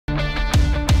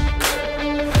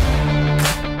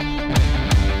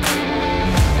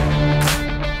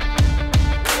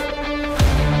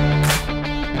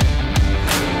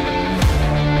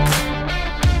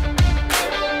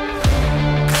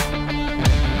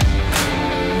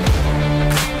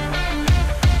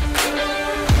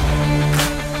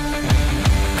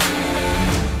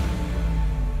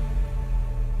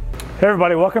Hey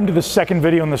everybody, welcome to the second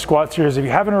video in the squat series. If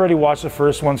you haven't already watched the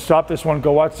first one, stop this one,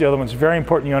 go watch the other one. It's very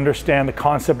important you understand the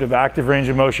concept of active range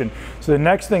of motion. So the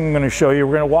next thing I'm going to show you,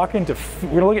 we're going to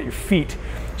look at your feet.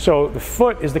 So the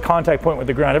foot is the contact point with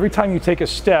the ground. Every time you take a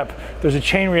step, there's a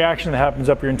chain reaction that happens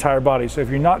up your entire body. So if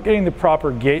you're not getting the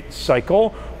proper gait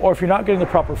cycle, or if you're not getting the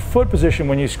proper foot position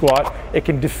when you squat, it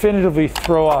can definitively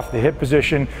throw off the hip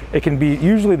position. It can be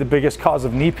usually the biggest cause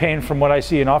of knee pain from what I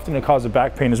see, and often a cause of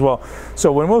back pain as well.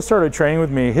 So when Will started training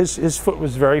with me, his foot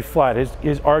was very flat.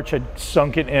 His arch had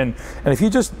sunken in. And if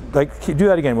you just do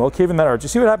that again, Will, cave in that arch. You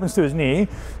see what happens to his knee?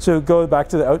 So go back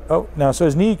to the now, so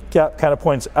his kneecap kind of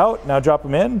points out. Now drop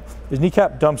him in. His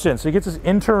kneecap dumps in. So he gets this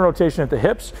internal rotation at the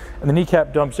hips, and the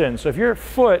kneecap dumps in. So if your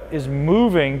foot is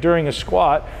moving during a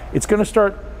squat, it's going to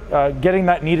start getting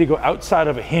that knee to go outside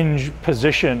of a hinge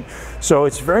position. So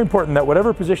it's very important that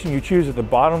whatever position you choose at the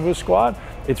bottom of a squat,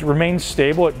 it remains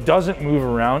stable, it doesn't move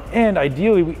around, and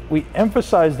ideally we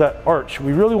emphasize that arch.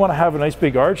 We really want to have a nice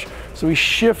big arch, so we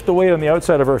shift the weight on the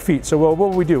outside of our feet. So what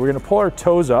will we do? We're going to pull our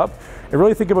toes up and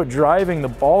really think about driving the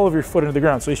ball of your foot into the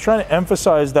ground. So he's trying to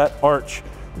emphasize that arch.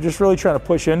 You're just really trying to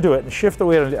push into it and shift the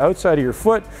weight on the outside of your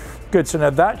foot. Good, so now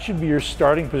that should be your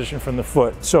starting position from the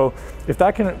foot. So if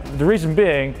that can, the reason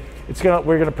being,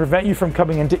 we're gonna prevent you from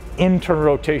coming into internal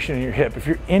rotation in your hip. If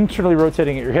you're internally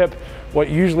rotating at your hip, what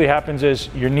usually happens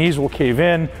is your knees will cave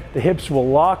in, the hips will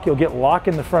lock, you'll get lock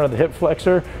in the front of the hip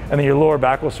flexor, and then your lower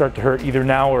back will start to hurt either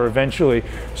now or eventually.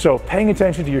 So paying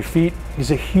attention to your feet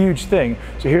is a huge thing.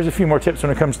 So here's a few more tips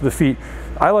when it comes to the feet.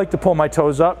 I like to pull my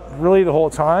toes up really the whole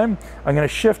time. I'm going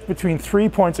to shift between 3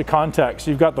 points of contact. So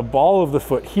you've got the ball of the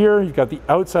foot here, you've got the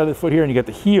outside of the foot here, and you got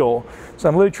the heel. So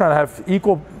I'm really trying to have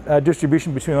equal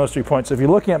distribution between those 3 points. So if you're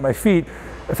looking at my feet,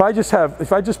 if I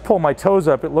just pull my toes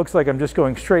up, it looks like I'm just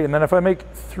going straight. And then if I make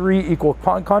 3 equal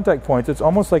contact points, it's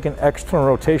almost like an external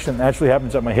rotation that actually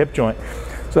happens at my hip joint.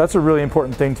 So that's a really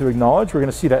important thing to acknowledge. We're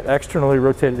going to see that externally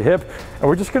rotated hip, and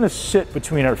we're just going to sit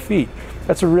between our feet.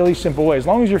 That's a really simple way. As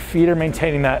long as your feet are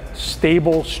maintaining that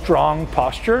stable, strong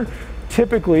posture,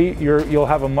 typically you'll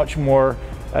have a much more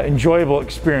enjoyable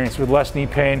experience with less knee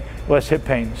pain, less hip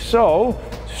pain. So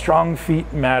strong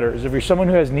feet matters. If you're someone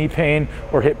who has knee pain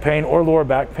or hip pain or lower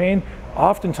back pain,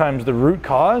 oftentimes the root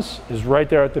cause is right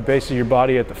there at the base of your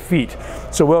body at the feet.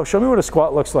 So Will, show me what a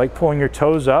squat looks like, pulling your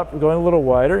toes up, going a little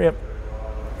wider. Yep.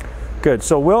 Good.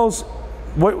 So Will's,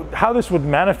 how this would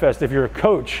manifest if you're a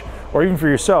coach or even for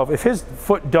yourself, if his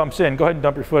foot dumps in, go ahead and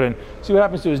dump your foot in, see what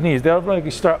happens to his knees. They'll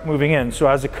automatically start moving in. So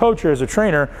as a coach or as a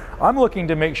trainer, I'm looking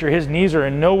to make sure his knees are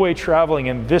in no way traveling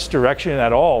in this direction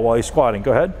at all while he's squatting.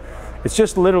 Go ahead. It's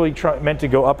just literally meant to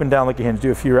go up and down like a hinge.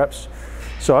 Do a few reps.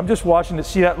 So I'm just watching to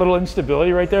see that little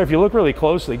instability right there. If you look really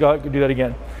closely, go ahead, do that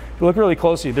again. If you look really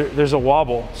closely, there's a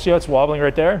wobble. See how it's wobbling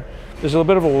right there? There's a little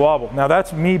bit of a wobble. Now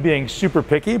that's me being super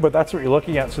picky, but that's what you're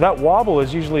looking at. So that wobble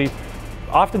is usually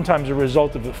oftentimes a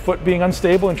result of the foot being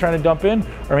unstable and trying to dump in,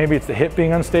 or maybe it's the hip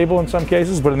being unstable in some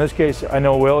cases, but in this case, I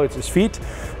know Will, it's his feet.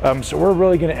 So we're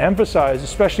really gonna emphasize,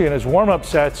 especially in his warm-up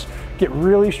sets, get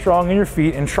really strong in your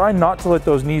feet and try not to let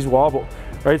those knees wobble,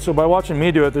 right? So by watching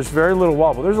me do it, there's very little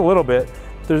wobble. There's a little bit,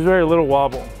 there's very little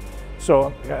wobble.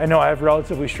 So I know I have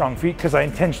relatively strong feet because I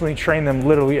intentionally train them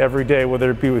literally every day,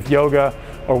 whether it be with yoga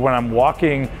or when I'm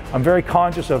walking. I'm very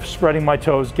conscious of spreading my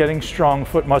toes, getting strong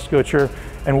foot musculature,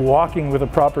 and walking with a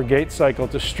proper gait cycle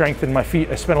to strengthen my feet.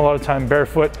 I spend a lot of time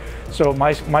barefoot, so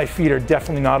my feet are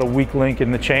definitely not a weak link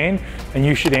in the chain, and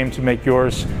you should aim to make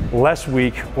yours less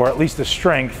weak, or at least a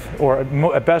strength, or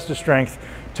at best a strength,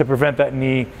 to prevent that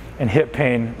knee and hip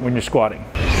pain when you're squatting.